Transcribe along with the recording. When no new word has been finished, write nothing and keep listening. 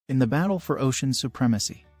In the battle for ocean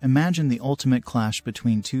supremacy, imagine the ultimate clash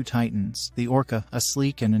between two titans, the orca, a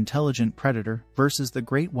sleek and intelligent predator, versus the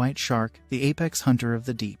great white shark, the apex hunter of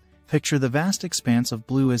the deep. Picture the vast expanse of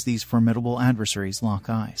blue as these formidable adversaries lock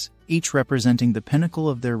eyes, each representing the pinnacle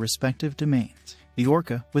of their respective domains. The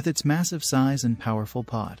orca, with its massive size and powerful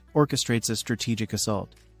pod, orchestrates a strategic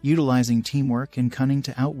assault, utilizing teamwork and cunning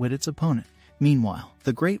to outwit its opponent. Meanwhile,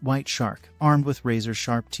 the great white shark, armed with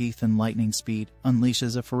razor-sharp teeth and lightning speed,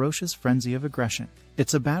 unleashes a ferocious frenzy of aggression.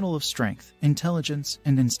 It's a battle of strength, intelligence,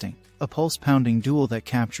 and instinct, a pulse-pounding duel that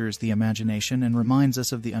captures the imagination and reminds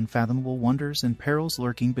us of the unfathomable wonders and perils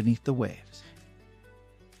lurking beneath the waves.